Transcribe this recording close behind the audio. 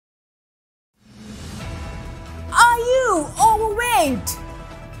Wait!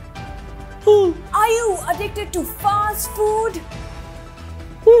 Are you addicted to fast food?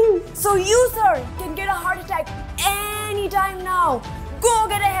 So you, sir, can get a heart attack anytime now. Go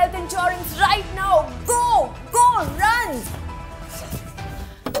get a health insurance right now. Go! Go! Run!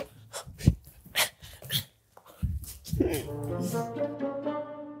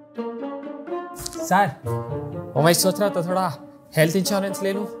 Sir, मैं सोच रहा था थोड़ा health insurance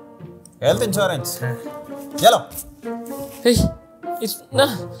ले लूं। Health insurance? चलो।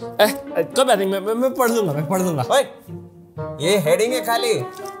 कोई बात नहीं, मैं पढ़ लूंगा। ओए, ये हेडिंग है खाली,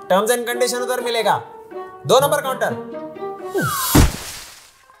 टर्म्स एंड कंडीशन उधर मिलेगा। 2 number counter.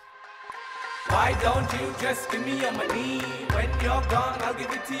 Why don't you just give me your money? When you're gone, I'll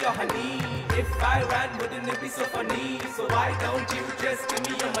give it to your honey. If I ran, wouldn't it be so funny? So why don't you just give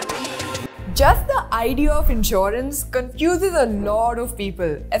me your money? Just the idea of insurance confuses a lot of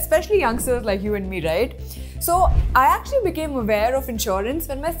people, especially youngsters like you and me, right? So I actually became aware of insurance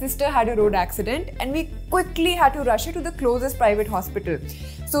when my sister had a road accident and we quickly had to rush her to the closest private hospital.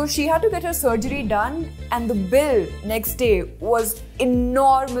 So she had to get her surgery done and the bill next day was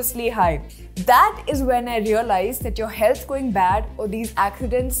enormously high. That is when I realized that your health going bad or these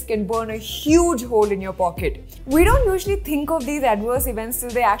accidents can burn a huge hole in your pocket. We don't usually think of these adverse events till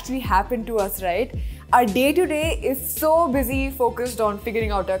they actually happen to us, right? Our day-to-day is so busy focused on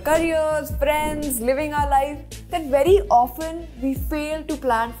figuring out our careers, friends, living our life, that very often we fail to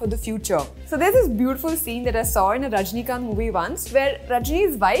plan for the future. So there's this beautiful scene that I saw in a Rajinikanth movie once where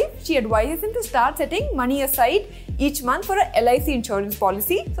Rajini's wife, she advises him to start setting money aside each month for a LIC insurance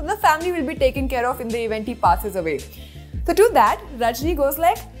policy so the family will be taken care of in the event he passes away. So to that, Rajini goes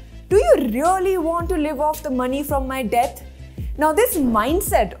like, do you really want to live off the money from my death? Now this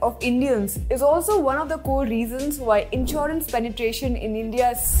mindset of Indians is also one of the core reasons why insurance penetration in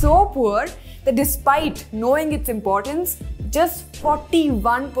India is so poor that despite knowing its importance, just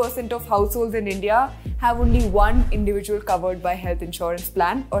 41% of households in India have only one individual covered by health insurance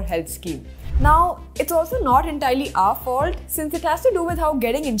plan or health scheme. Now, it's also not entirely our fault since it has to do with how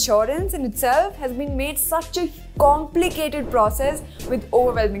getting insurance in itself has been made such a complicated process with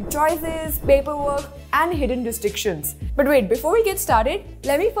overwhelming choices, paperwork, and hidden restrictions. But wait, before we get started,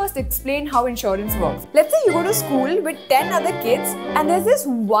 let me first explain how insurance works. Let's say you go to school with 10 other kids and there's this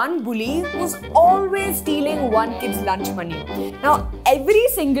one bully who's always stealing one kid's lunch money. Now, every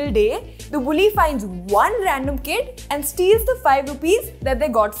single day, the bully finds one random kid and steals the 5 rupees that they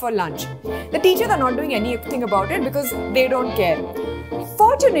got for lunch. The teachers are not doing anything about it because they don't care.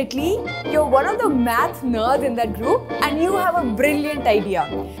 Fortunately, you're one of the math nerds in that group and you have a brilliant idea.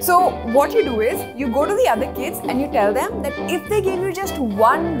 So what you do is, you go to the other kids and you tell them that if they give you just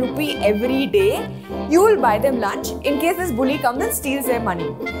 1 rupee every day, you will buy them lunch in case this bully comes and steals their money.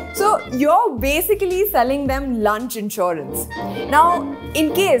 So you're basically selling them lunch insurance. Now,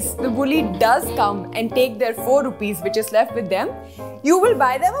 in case the bully does come and take their 4 rupees which is left with them, you will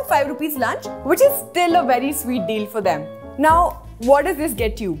buy them a 5 rupees lunch, which is still a very sweet deal for them. Now, what does this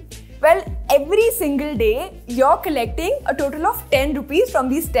get you? Well, every single day, you're collecting a total of 10 rupees from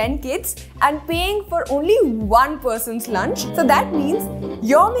these 10 kids and paying for only one person's lunch. So that means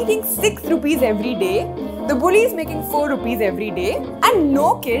you're making 6 rupees every day, the bully is making 4 rupees every day, and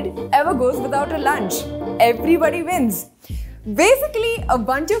no kid ever goes without a lunch. Everybody wins. Basically, a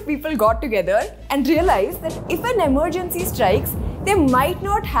bunch of people got together and realized that if an emergency strikes, they might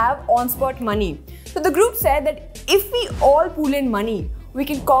not have on-spot money. So the group said that if we all pool in money, we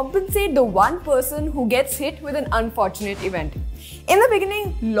can compensate the one person who gets hit with an unfortunate event. In the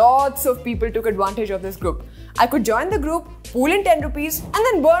beginning, lots of people took advantage of this group. I could join the group, pool in 10 rupees and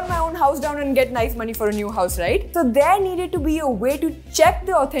then burn my own house down and get nice money for a new house, right? So there needed to be a way to check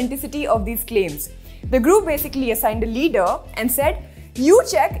the authenticity of these claims. The group basically assigned a leader and said, you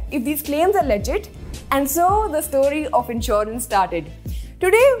check if these claims are legit, and so the story of insurance started.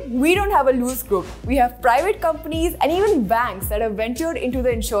 Today, we don't have a loose group. We have private companies and even banks that have ventured into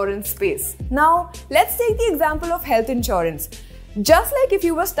the insurance space. Now, let's take the example of health insurance. Just like if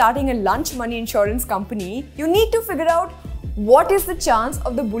you were starting a lunch money insurance company, you need to figure out what is the chance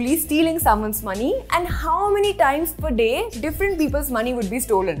of the bully stealing someone's money and how many times per day different people's money would be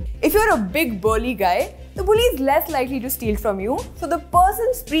stolen. If you're a big burly guy, the bully is less likely to steal from you, so the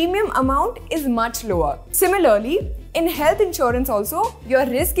person's premium amount is much lower. Similarly, in health insurance also, your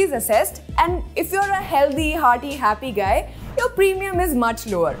risk is assessed, and if you're a healthy, hearty, happy guy, your premium is much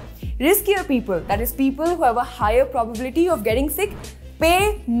lower. Riskier people, that is people who have a higher probability of getting sick,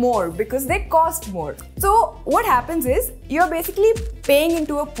 pay more because they cost more. So what happens is you're basically paying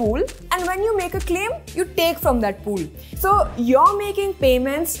into a pool, and when you make a claim, you take from that pool. So you're making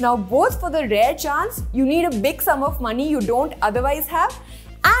payments now both for the rare chance you need a big sum of money you don't otherwise have,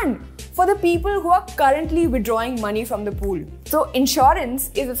 and for the people who are currently withdrawing money from the pool. So insurance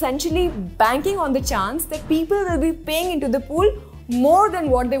is essentially banking on the chance that people will be paying into the pool more than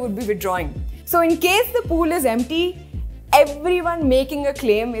what they would be withdrawing. So in case the pool is empty, everyone making a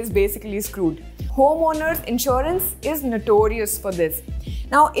claim is basically screwed. Homeowners insurance is notorious for this.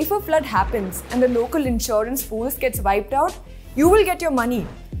 Now, if a flood happens and the local insurance pools gets wiped out, you will get your money.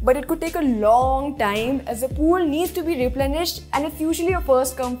 But it could take a long time as the pool needs to be replenished, and it's usually a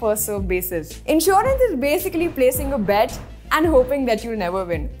first come first serve basis. Insurance is basically placing a bet and hoping that you'll never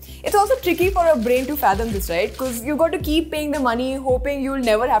win. It's also tricky for a brain to fathom this, right? Because you got to keep paying the money hoping you'll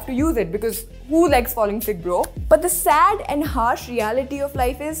never have to use it, because who likes falling sick, bro? But the sad and harsh reality of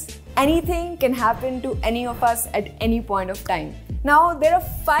life is anything can happen to any of us at any point of time. Now, there are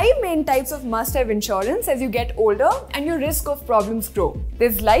 5 main types of must-have insurance as you get older and your risk of problems grow.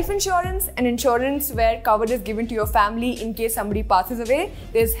 There's life insurance, an insurance where cover is given to your family in case somebody passes away.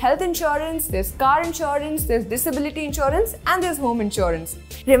 There's health insurance, there's car insurance, there's disability insurance, and there's home insurance.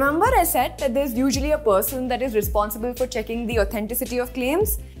 Remember I said that there's usually a person that is responsible for checking the authenticity of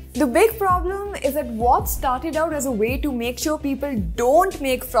claims? The big problem is that what started out as a way to make sure people don't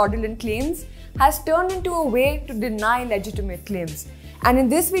make fraudulent claims has turned into a way to deny legitimate claims. And in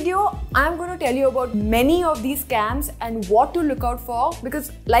this video, I'm going to tell you about many of these scams and what to look out for,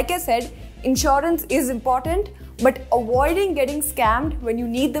 because like I said, insurance is important, but avoiding getting scammed when you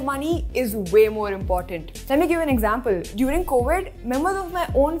need the money is way more important. Let me give an example. During COVID, members of my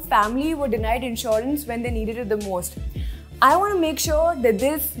own family were denied insurance when they needed it the most. I want to make sure that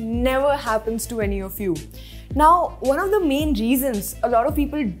this never happens to any of you. Now, one of the main reasons a lot of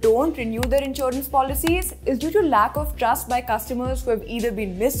people don't renew their insurance policies is due to lack of trust by customers who have either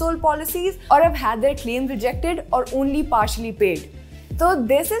been missold policies or have had their claims rejected or only partially paid. So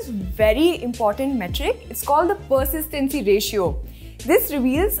this is very important metric. It's called the persistency ratio. This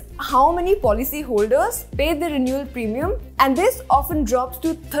reveals how many policy holders paid the renewal premium, and this often drops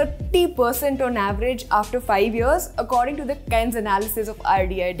to 30% on average after 5 years according to the Ken's analysis of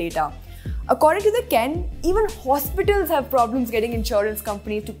RDI data. According to the Ken, even hospitals have problems getting insurance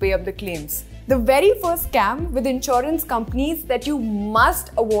companies to pay up the claims. The very first scam with insurance companies that you must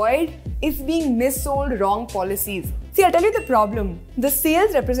avoid is being missold wrong policies. See, I'll tell you the problem. The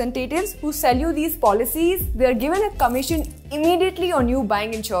sales representatives who sell you these policies, they are given a commission immediately on you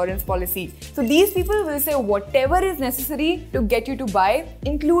buying insurance policy. So these people will say whatever is necessary to get you to buy,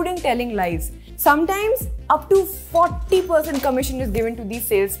 including telling lies. Sometimes up to 40% commission is given to these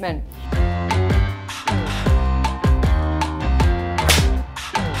salesmen.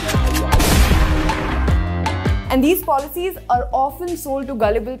 And these policies are often sold to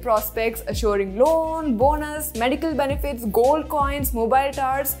gullible prospects, assuring loan, bonus, medical benefits, gold coins, mobile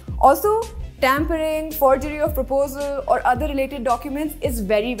towers. Also, tampering, forgery of proposal, or other related documents is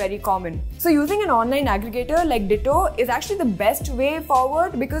very, very common. So using an online aggregator like Ditto is actually the best way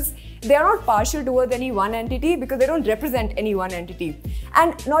forward, because they are not partial towards any one entity, because they don't represent any one entity.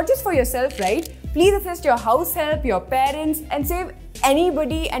 And not just for yourself, right? Please assist your house help, your parents, and save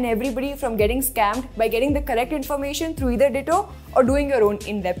anybody and everybody from getting scammed by getting the correct information through either Ditto or doing your own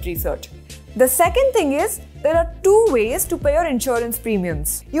in-depth research. The second thing is, there are 2 ways to pay your insurance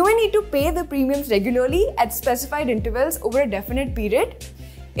premiums. You may need to pay the premiums regularly at specified intervals over a definite period.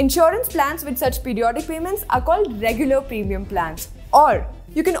 Insurance plans with such periodic payments are called regular premium plans. Or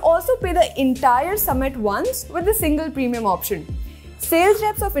you can also pay the entire sum at once with the single premium option. Sales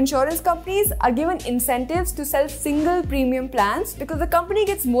reps of insurance companies are given incentives to sell single premium plans because the company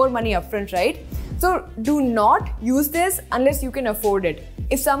gets more money upfront, right? So do not use this unless you can afford it.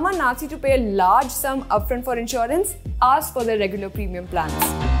 If someone asks you to pay a large sum upfront for insurance, ask for the regular premium plans.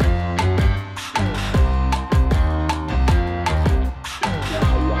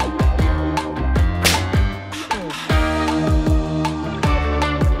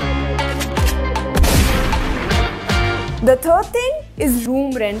 The third thing is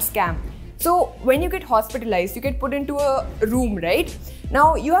room rent scam. So when you get hospitalized, you get put into a room, right?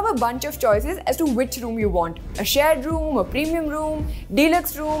 Now you have a bunch of choices as to which room you want. A shared room, a premium room,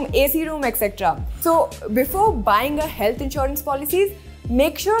 deluxe room, AC room, etc. So before buying a health insurance policies,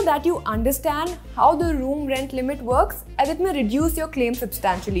 make sure that you understand how the room rent limit works, as it may reduce your claim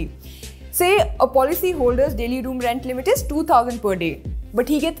substantially. Say a policy holder's daily room rent limit is 2,000 per day, but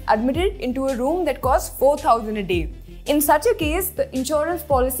he gets admitted into a room that costs 4,000 a day. In such a case, the insurance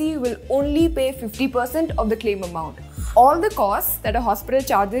policy will only pay 50% of the claim amount. All the costs that a hospital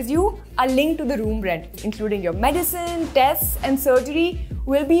charges you are linked to the room rent, including your medicine, tests, and surgery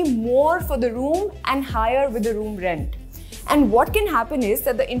will be more for the room and higher with the room rent. And what can happen is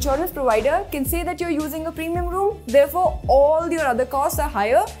that the insurance provider can say that you're using a premium room, therefore all your other costs are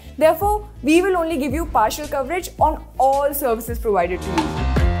higher, therefore we will only give you partial coverage on all services provided to you.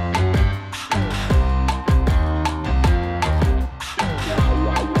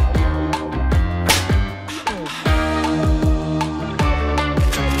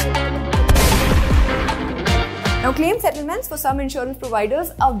 Now, claim settlements for some insurance providers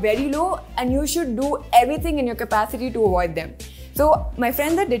are very low and you should do everything in your capacity to avoid them. So, my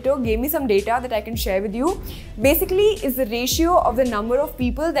friend the Ditto gave me some data that I can share with you. Basically, is the ratio of the number of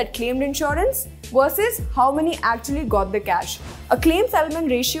people that claimed insurance versus how many actually got the cash. A claim settlement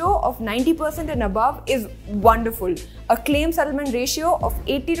ratio of 90% and above is wonderful. A claim settlement ratio of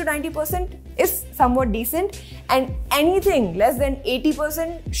 80 to 90% is somewhat decent, and anything less than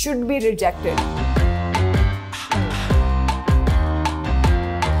 80% should be rejected.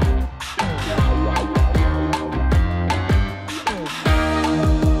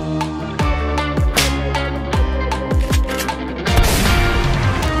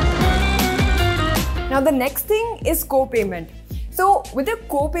 Now the next thing is co-payment. So with a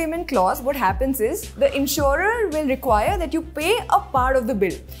co-payment clause, what happens is the insurer will require that you pay a part of the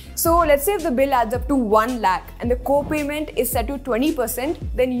bill. So let's say if the bill adds up to 1 lakh and the co-payment is set to 20%,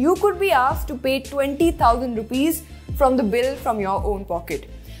 then you could be asked to pay 20,000 rupees from the bill from your own pocket.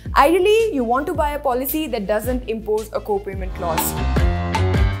 Ideally, you want to buy a policy that doesn't impose a co-payment clause.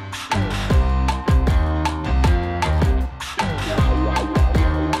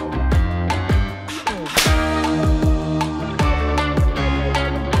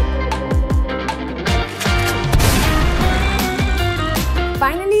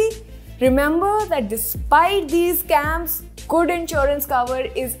 Finally, remember that despite these scams, good insurance cover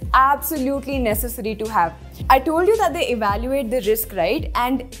is absolutely necessary to have. I told you that they evaluate the risk, right?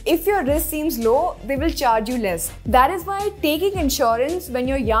 And if your risk seems low, they will charge you less. That is why taking insurance when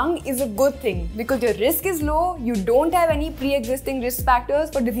you're young is a good thing, because your risk is low, you don't have any pre-existing risk factors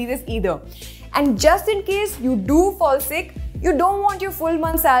for diseases either. And just in case you do fall sick, you don't want your full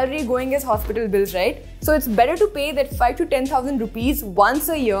month salary going as hospital bills, right? So it's better to pay that 5 to 10,000 rupees once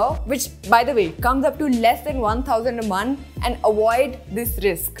a year, which by the way comes up to less than 1,000 a month, and avoid this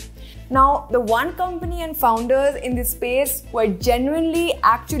risk. Now, the one company and founders in this space who I genuinely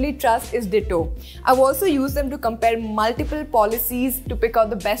actually trust is Ditto. I've also used them to compare multiple policies to pick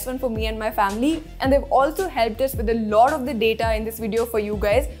out the best one for me and my family, and they've also helped us with a lot of the data in this video for you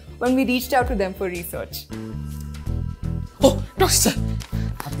guys when we reached out to them for research. Oh, doctor sir,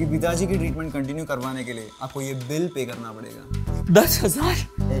 आपके पिताजी की treatment continue करवाने के लिए आपको ये bill pay करना पड़ेगा। 10,000?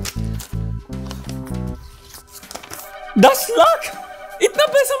 10 लाख? इतना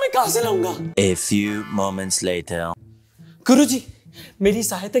पैसा मैं कहाँ से लाऊंगा? A few moments later. गुरुजी, मेरी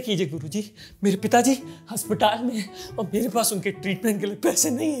सहायता कीजिए गुरुजी। मेरे पिताजी अस्पताल में हैं और मेरे पास उनके ट्रीटमेंट के लिए पैसे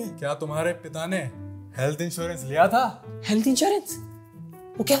नहीं हैं। क्या तुम्हारे पिता ने हेल्थ इंश्योरेंस लिया था? Health insurance?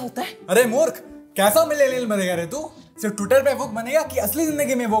 वो क्या होता है? अरे मूर्ख, कैसा मिलेनियल बनेगा रे तू? सिर्फ ट्विटर पे वोक बनेगा कि असली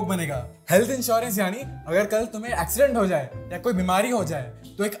जिंदगी में वोक बनेगा? हेल्थ इंश्योरेंस यानी अगर कल तुम्हें एक्सीडेंट हो जाए या कोई बीमारी हो जाए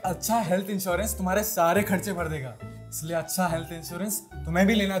तो एक अच्छा हेल्थ इंश्योरेंस तुम्हारे सारे खर्चे भर देगा। इसलिए अच्छा हेल्थ इंश्योरेंस तुम्हें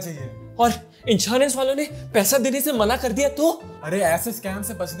भी लेना चाहिए। और इंश्योरेंस वालों ने पैसा देने से मना कर दिया तो? अरे ऐसे स्कैम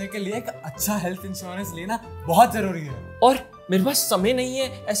से बचने के लिए एक अच्छा हेल्थ इंश्योरेंस लेना बहुत जरूरी है। और मेरे पास समय नहीं है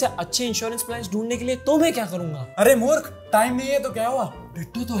ऐसे अच्छे इंश्योरेंस प्लान ढूंढने के लिए, तो मैं क्या करूंगा? अरे मूर्ख, टाइम नहीं है तो क्या हुआ,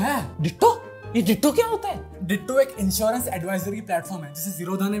 डिट्टो तो है। डिट्टो? ये डिट्टो क्या होता है? डिट्टो एक इंश्योरेंस एडवाइजरी प्लेटफॉर्म है जिसे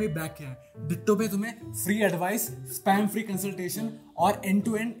जीरोधा ने भी बैक किया है। डिट्टो पे तुम्हें free advice, spam free consultation और and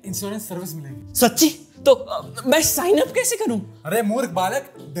to and insurance service मिलेगी। सच्ची? तो मैं साइन अप कैसे करूं? अरे मूर्ख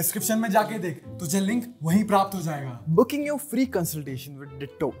बालक, डिस्क्रिप्शन में जाके देख, तुझे लिंक वहीं प्राप्त हो जाएगा। Booking your free consultation with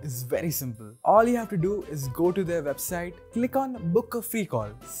Ditto is very simple. All you have to do is go to their website, click on book a free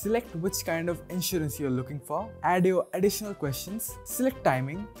call, select which kind of insurance you're looking for, add your additional questions, select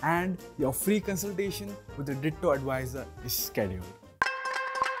timing, and your free consultation with the Ditto advisor is scheduled.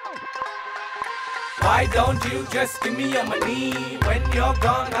 Why don't you just give me your money? When you're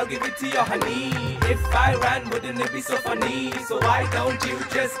gone, I'll give it to your honey. If I ran, wouldn't it be so funny? So why don't you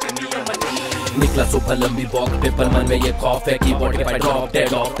just give me your money? निकला सुबह लंबी walk paper मन में ये खौफ है कि what if I drop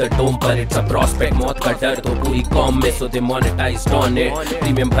dead of the डोम, पर इट्स अ प्रॉस्पेक्ट मौत का डर तो पूरी कॉम में, सो दे मोनेटाइज्ड ऑन इट।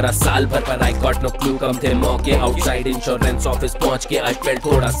 प्रीमियम भरा साल भर पर आई गॉट नो क्लू, कम थे मौके आउटसाइड इंश्योरेंस ऑफिस पहुंच के आई फेल्ट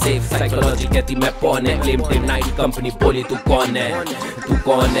थोड़ा सेफ। साइकोलॉजी कहती मैं पौन है, क्लेम डिनाइड, कंपनी बोली तू कौन है, तू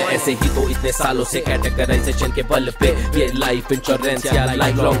कौन है? ऐसे ही तो इतने सालों से कैटेगराइजेशन के बल पे ये लाइफ इंश्योरेंस या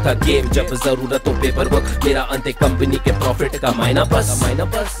लाइफ लॉन्ग था गेम जब जरूरत हो पेपर वर्क मेरा अंत कंपनी के प्रॉफिट का मायना बस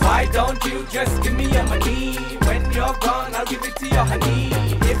Why don't you just give me your money? When you're gone, I'll give it to your honey.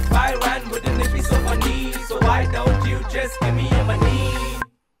 If I ran, wouldn't it be so funny? So why don't you just give me your money?